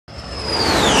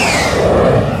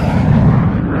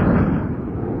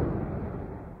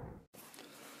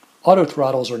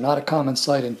Autothrottles are not a common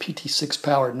sight in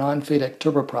PT6-powered non-FADEC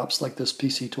turboprops like this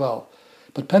PC-12,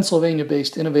 but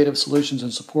Pennsylvania-based Innovative Solutions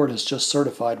and Support has just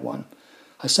certified one.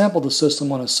 I sampled the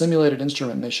system on a simulated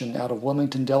instrument mission out of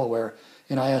Wilmington, Delaware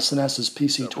in IS&S's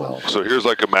PC-12. So here's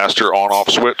like a master on-off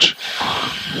switch.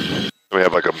 We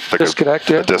have like a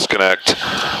disconnect. A disconnect.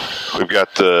 We've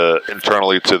got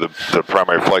internally to the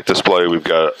primary flight display, we've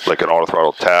got like an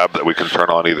autothrottle tab that we can turn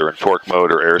on either in torque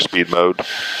mode or airspeed mode.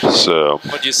 So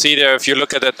what you see there, if you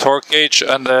look at the torque gauge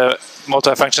and the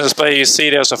multifunction display, you see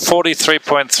there's a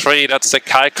 43.3. That's the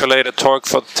calculated torque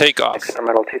for takeoff.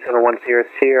 Experimental 271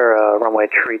 Sierra, runway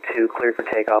 32, cleared for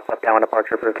takeoff, left down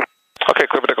departure approved. Okay,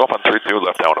 clear for takeoff on 32,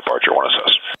 left down departure, 1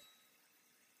 SS.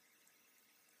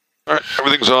 All right,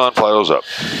 everything's on, fly those up.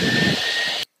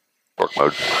 Torque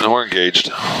mode, and we're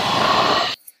engaged.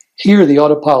 Here, the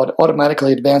autopilot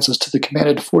automatically advances to the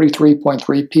commanded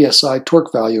 43.3 psi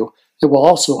torque value. It will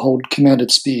also hold commanded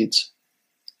speeds.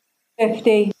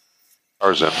 50.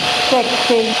 Ours in.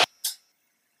 60.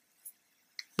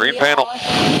 Green panel.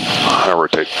 Now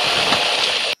rotate.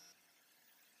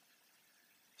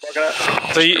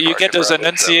 So you get those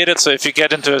enunciated, so if you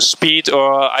get into a speed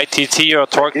or ITT or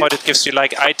torque mode, it gives you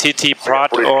like ITT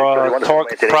prod or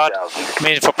torque prod,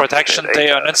 meaning for protection, they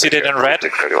are enunciated in red.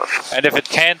 And if it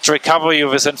can't recover you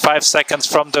within 5 seconds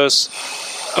from those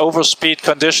overspeed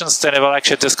conditions, then it will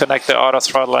actually disconnect the auto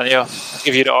throttle and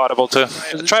give you the audible too.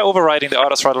 Try overriding the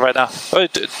auto throttle right now. Oh,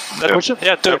 push it?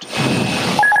 Yeah, do it.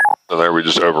 So there we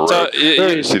just overrode. So,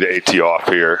 you see the AT off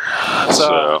here.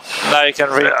 So now you can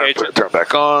re-engage it. Turn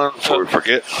back on before we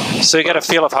forget. So you get a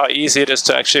feel of how easy it is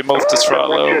to actually move the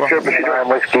throttle over.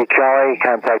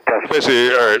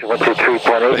 Basically, all right,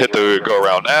 hit the go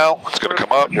around now. It's going to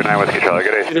come up. You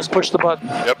just push the button.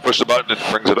 Yep, push the button,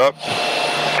 it brings it up.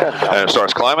 And it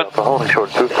starts climbing. And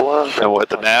we'll hit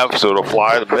the nav so it'll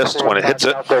fly the mist when it hits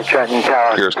it.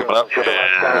 Here's coming up.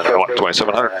 And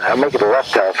 2700. I'm making the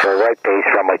left turn for a right base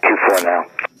from my 24 now.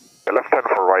 The left turn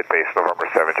for right base, November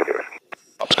 7 to do it.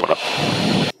 Up's coming up.